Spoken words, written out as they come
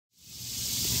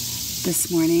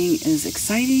This morning is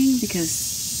exciting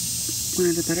because one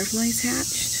of the butterflies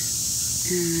hatched,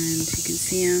 and you can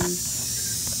see him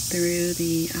through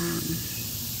the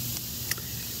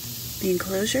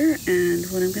enclosure. And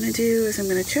what I'm going to do is I'm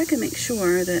going to check and make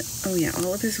sure that, oh yeah,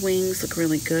 all of his wings look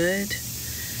really good.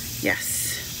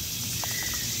 Yes.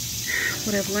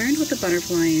 What I've learned with the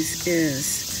butterflies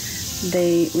is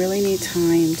they really need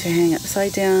time to hang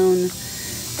upside down,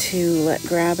 to let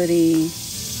gravity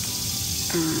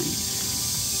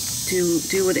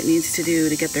do what it needs to do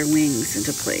to get their wings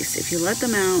into place. If you let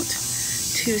them out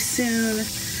too soon,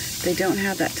 they don't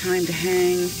have that time to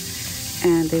hang,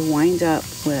 and they wind up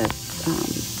with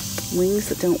wings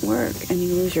that don't work, and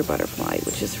you lose your butterfly,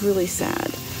 which is really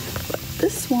sad. But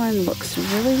this one looks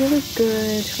really, really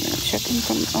good. I'm gonna check him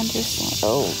from the underside.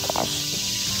 Oh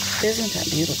gosh, isn't that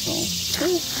beautiful?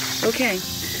 Oh, okay,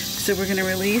 so we're gonna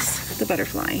release the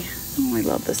butterfly. Oh, I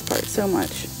love this part so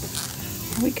much.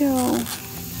 Here we go.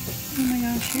 Oh my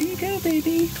gosh, here you go,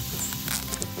 baby.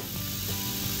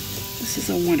 This is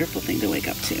a wonderful thing to wake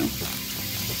up to.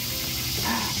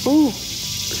 Ooh.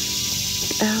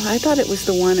 Oh, I thought it was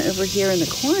the one over here in the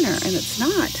corner, and it's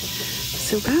not.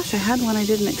 So gosh, I had one I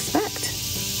didn't expect.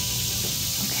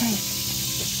 Okay.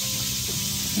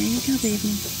 Here you go,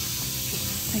 baby.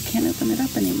 I can't open it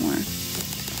up anymore.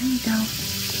 There you go.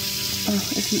 Oh,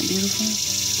 isn't it beautiful?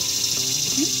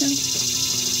 There you go.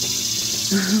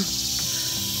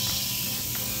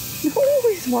 Oh,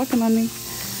 he's walking on me.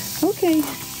 Okay.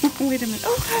 Wait a minute.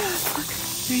 Oh, look.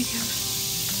 There he goes.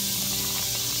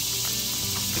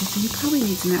 Okay, he probably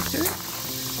needs nectar.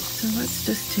 So let's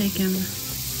just take him.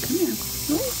 Come here.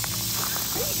 Oh,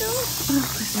 there you go. Oh,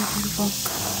 isn't that beautiful?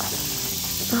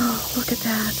 Oh, look at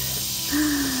that.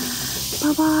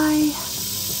 Bye-bye.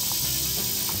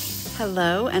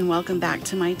 Hello and welcome back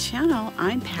to my channel.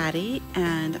 I'm Patty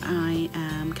and I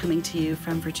am coming to you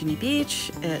from Virginia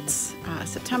Beach. It's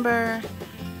September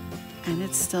and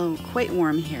it's still quite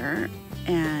warm here,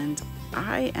 and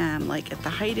I am like at the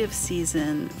height of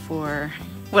season for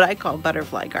what I call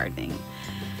butterfly gardening.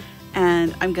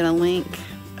 And I'm gonna link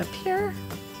up here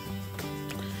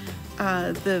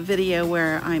the video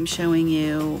where I'm showing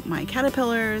you my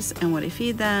caterpillars and what I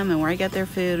feed them and where I get their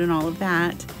food and all of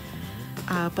that.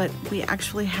 But we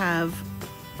actually have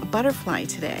a butterfly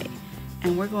today,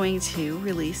 and we're going to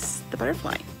release the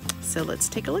butterfly. So let's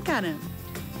take a look at him.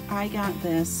 I got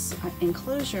this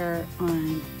enclosure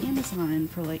on Amazon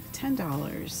for like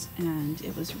 $10, and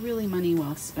it was really money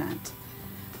well spent.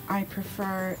 I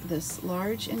prefer this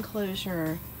large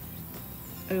enclosure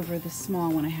over the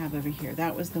small one I have over here.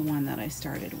 That was the one that I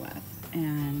started with,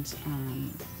 and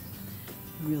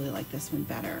really like this one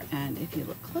better. And if you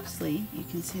look closely, you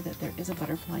can see that there is a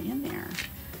butterfly in there.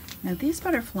 Now these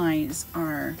butterflies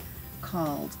are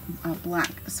called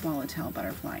Black Swallowtail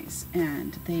Butterflies,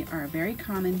 and they are very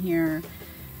common here,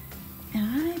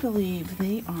 and I believe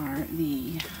they are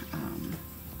the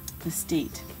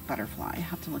state butterfly. I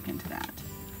have to look into that,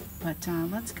 but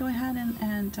let's go ahead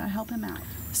and help him out.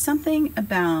 Something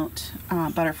about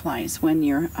butterflies when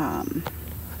you're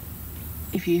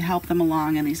if you help them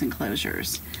along in these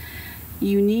enclosures,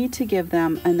 you need to give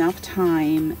them enough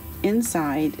time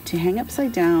inside to hang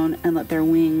upside down and let their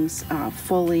wings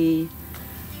fully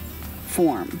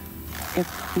form.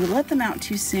 If you let them out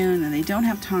too soon and they don't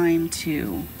have time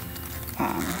to,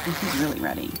 he's really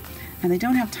ready, and they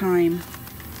don't have time,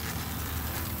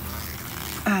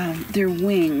 their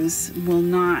wings will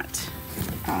not,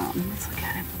 let's look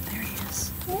at him, there he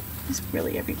is. Oh, he's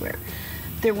really everywhere.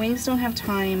 Their wings don't have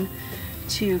time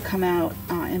to come out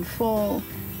in full,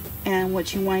 and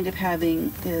what you wind up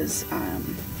having is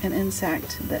an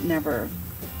insect that never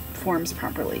forms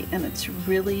properly, and it's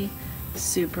really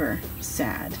super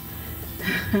sad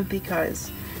because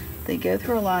they go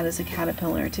through a lot as a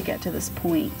caterpillar to get to this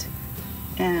point,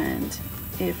 and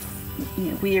if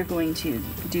we are going to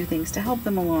do things to help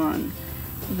them along,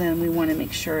 then we want to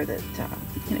make sure that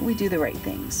we do the right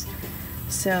things.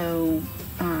 So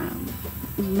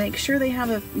make sure they have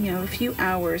a few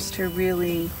hours to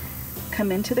really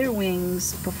come into their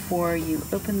wings before you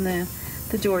open the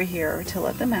door here to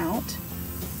let them out.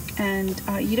 And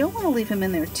you don't want to leave them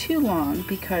in there too long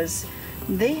because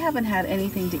they haven't had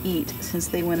anything to eat since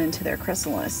they went into their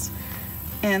chrysalis,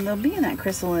 and they'll be in that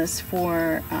chrysalis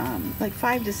for like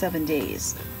 5 to 7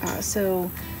 days.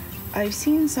 So I've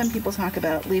seen some people talk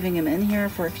about leaving them in here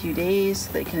for a few days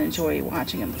so they can enjoy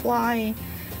watching them fly.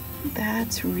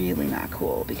 That's really not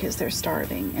cool because they're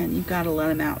starving, and you've got to let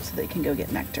them out so they can go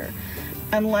get nectar.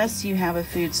 Unless you have a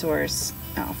food source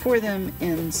for them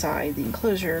inside the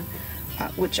enclosure,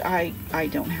 which I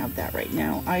don't have that right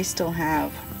now. I still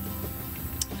have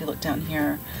you look down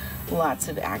here, lots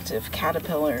of active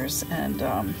caterpillars, and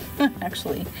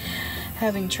actually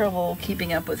having trouble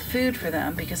keeping up with food for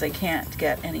them because I can't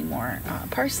get any more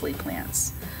parsley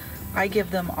plants. I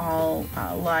give them all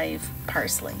live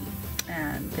parsley,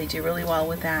 and they do really well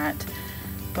with that.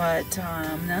 But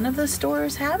none of the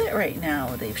stores have it right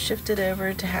now. They've shifted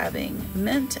over to having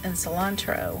mint and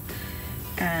cilantro,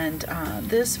 and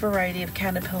this variety of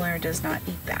caterpillar does not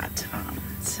eat that.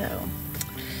 So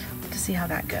we'll see how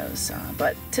that goes.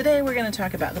 But today we're going to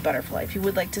talk about the butterfly. If you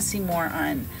would like to see more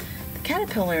on the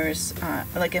caterpillars,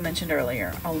 like I mentioned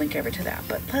earlier, I'll link over to that.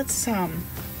 But let's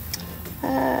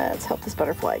help this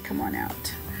butterfly come on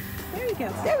out. There we go.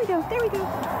 There we go. There we go.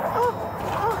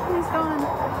 Oh, he's gone.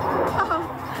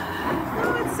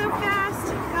 Oh, it's so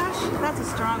fast. Gosh, that's a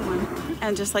strong one.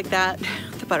 And just like that,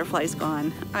 the butterfly's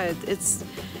gone. It's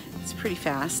pretty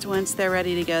fast. Once they're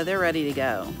ready to go, they're ready to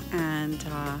go. And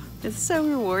it's so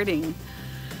rewarding.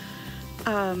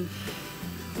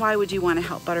 Why would you want to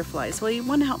help butterflies? Well, you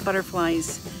want to help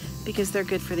butterflies because they're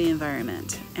good for the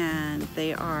environment, and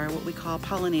they are what we call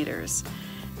pollinators,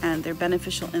 and they're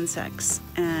beneficial insects,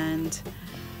 and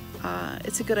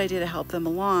it's a good idea to help them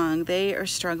along. They are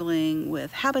struggling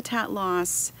with habitat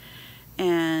loss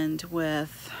and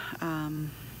with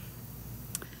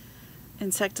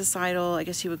insecticidal, I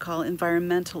guess you would call it,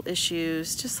 environmental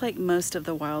issues, just like most of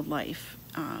the wildlife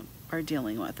are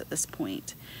dealing with at this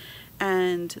point.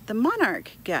 And the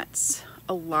monarch gets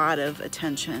a lot of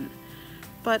attention,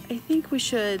 but I think we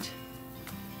should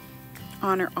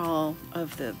honor all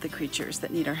of the creatures that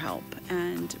need our help,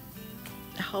 and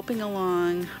helping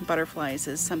along butterflies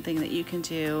is something that you can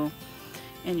do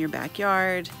in your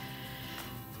backyard.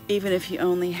 Even if you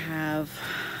only have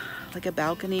like a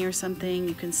balcony or something,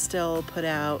 you can still put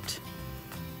out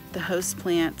the host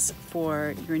plants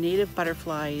for your native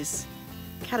butterflies,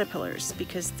 caterpillars,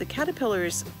 because the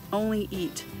caterpillars only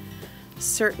eat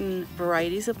certain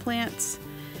varieties of plants,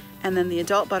 and then the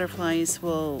adult butterflies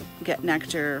will get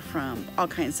nectar from all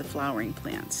kinds of flowering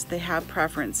plants. They have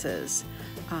preferences,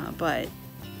 but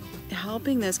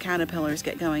helping those caterpillars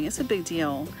get going is a big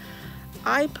deal.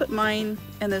 I put mine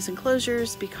in those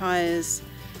enclosures because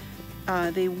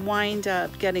they wind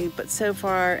up getting but so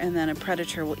far, and then a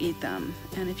predator will eat them.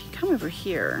 And if you come over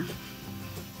here,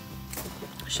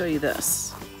 I'll show you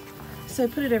this. So I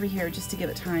put it over here just to give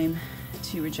it time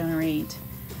to regenerate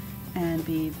and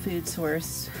be food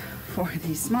source for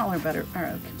these smaller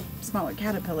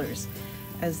caterpillars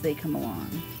as they come along.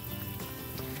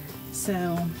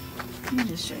 So let me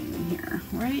just show you in here.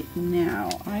 Right now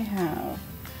I have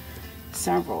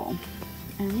several,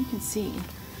 and you can see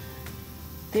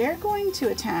they're going to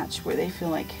attach where they feel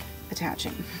like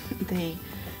attaching. They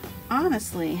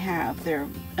honestly have their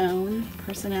own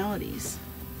personalities,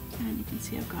 and you can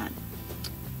see I've got,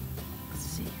 let's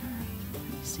see here, let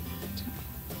me see,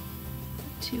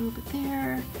 two over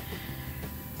there.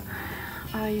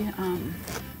 I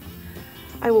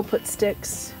will put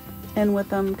sticks in with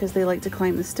them because they like to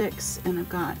climb the sticks, and I've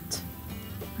got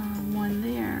one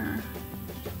there.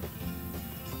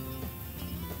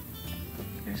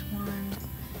 There's one.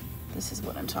 This is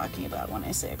what I'm talking about when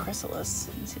I say a chrysalis.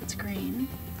 You can see it's green.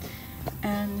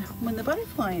 And when the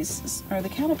butterflies, or the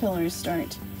caterpillars,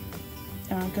 start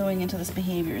going into this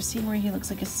behavior, see where he looks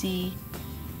like a C?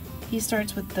 He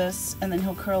starts with this, and then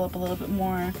he'll curl up a little bit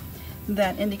more.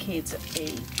 That indicates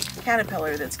a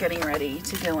caterpillar that's getting ready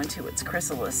to go into its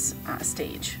chrysalis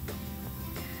stage.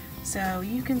 So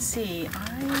you can see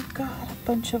I've got a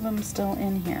bunch of them still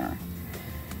in here,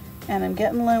 and I'm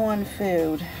getting low on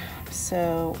food,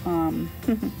 so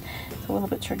it's a little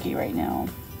bit tricky right now.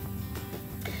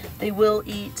 They will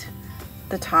eat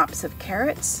the tops of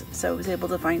carrots, so I was able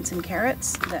to find some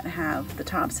carrots that have the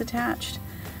tops attached,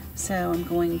 so I'm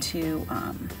going to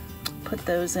put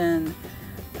those in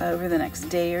over the next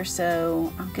day or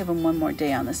so. I'll give them one more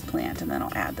day on this plant, and then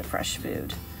I'll add the fresh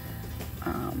food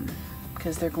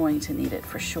because they're going to need it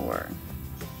for sure.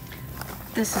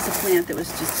 This is a plant that was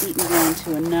just eaten down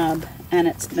to a nub, and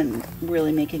it's been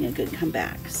really making a good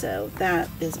comeback, so that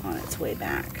is on its way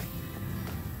back.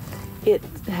 It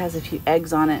has a few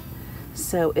eggs on it,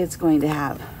 so it's going to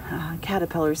have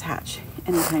caterpillars hatch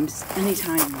anytime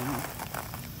now.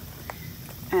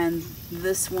 And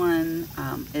this one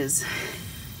is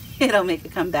it'll make a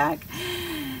comeback.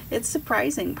 It's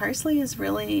surprising. Parsley is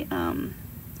really,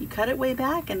 you cut it way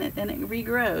back and it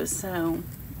regrows, so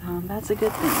that's a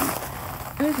good thing.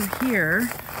 Over here,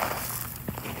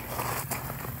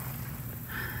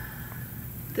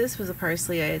 this was a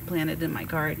parsley I had planted in my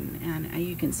garden, and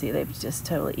you can see they've just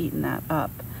totally eaten that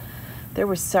up. There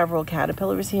were several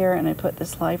caterpillars here, and I put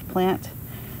this live plant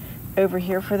over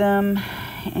here for them,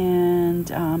 and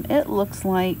it looks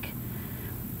like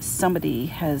somebody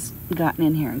has gotten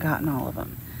in here and gotten all of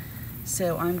them.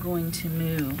 So I'm going to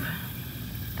move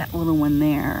that little one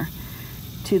there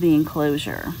to the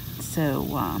enclosure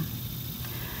so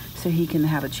he can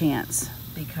have a chance,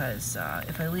 because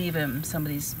if I leave him,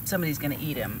 somebody's gonna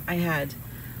eat him. I had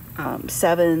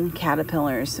 7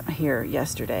 caterpillars here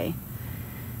yesterday,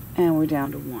 and we're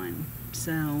down to 1.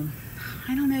 So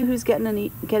I don't know who's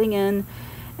getting in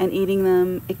and eating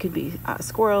them. It could be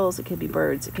squirrels, it could be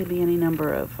birds, it could be any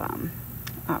number of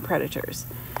predators.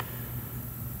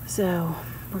 So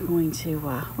we're going to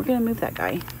move that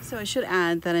guy. So I should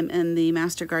add that I'm in the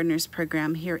Master Gardeners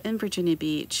program here in Virginia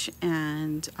Beach,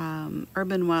 and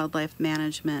urban wildlife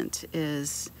management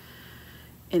is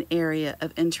an area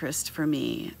of interest for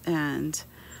me, and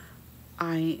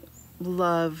I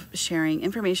love sharing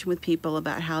information with people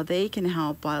about how they can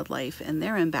help wildlife in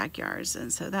their own backyards,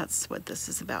 and so that's what this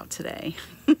is about today.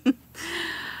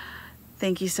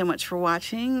 Thank you so much for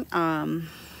watching.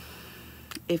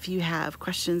 If you have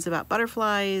questions about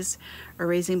butterflies or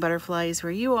raising butterflies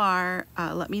where you are,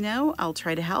 let me know. I'll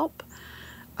try to help.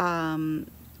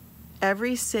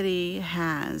 Every city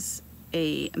has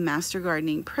a master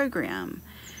gardening program,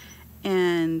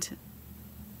 and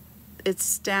it's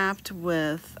staffed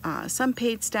with some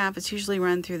paid staff. It's usually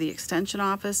run through the extension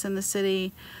office in the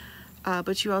city,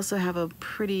 but you also have a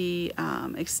pretty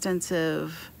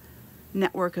extensive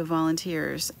network of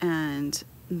volunteers, and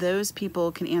those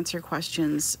people can answer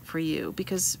questions for you,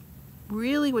 because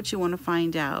really what you want to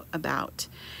find out about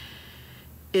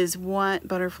is what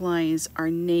butterflies are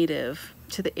native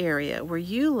to the area where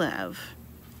you live,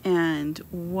 and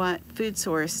what food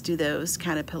source do those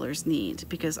caterpillars need.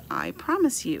 Because I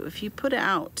promise you, if you put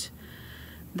out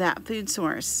that food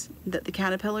source that the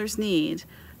caterpillars need,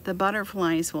 the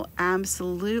butterflies will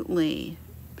absolutely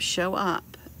show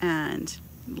up and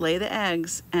lay the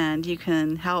eggs, and you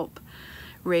can help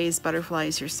raise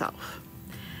butterflies yourself.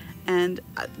 And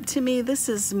to me, this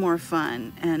is more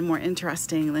fun and more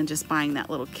interesting than just buying that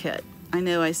little kit. I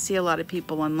know I see a lot of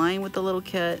people online with the little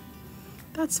kit.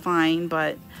 That's fine,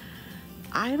 but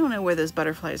I don't know where those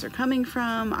butterflies are coming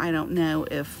from. I don't know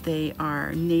if they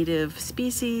are native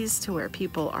species to where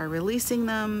people are releasing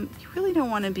them. You really don't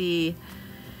want to be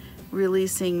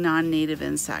releasing non-native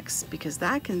insects, because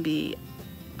that can be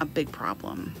a big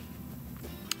problem.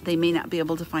 They may not be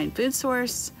able to find food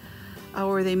source,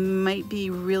 or they might be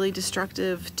really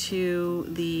destructive to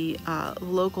the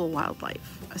local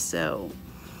wildlife. So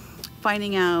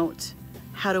finding out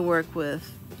how to work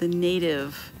with the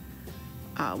native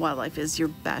wildlife is your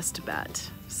best bet.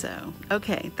 So,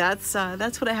 okay, that's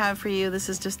what I have for you. This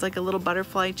is just like a little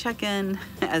butterfly check-in.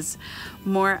 As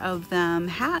more of them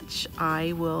hatch,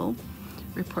 I will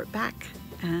report back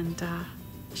and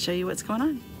show you what's going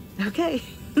on. Okay.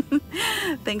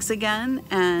 Thanks again,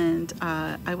 and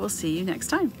I will see you next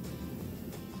time.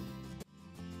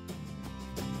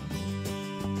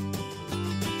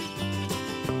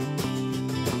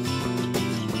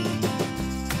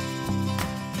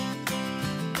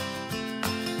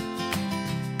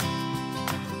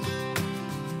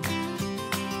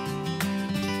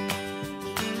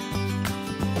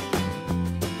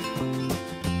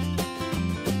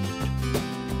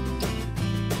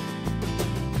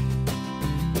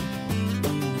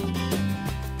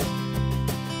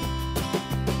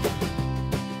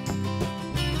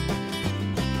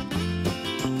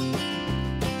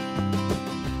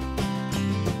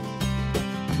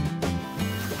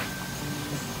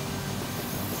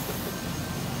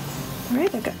 All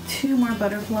right, I've got 2 more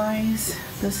butterflies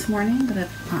this morning that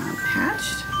I've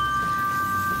hatched.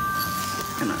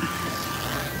 I'm gonna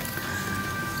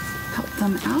help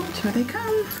them out. Here they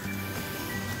come.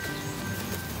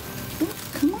 Oh,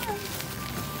 come on.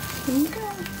 Here you go.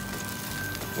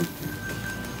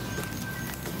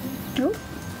 Oh,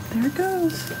 there it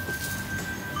goes.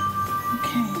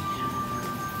 Okay.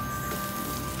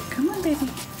 Come on, baby.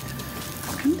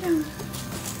 Come down.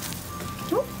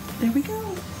 Oh, there we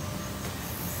go.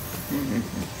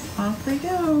 Off they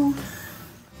go.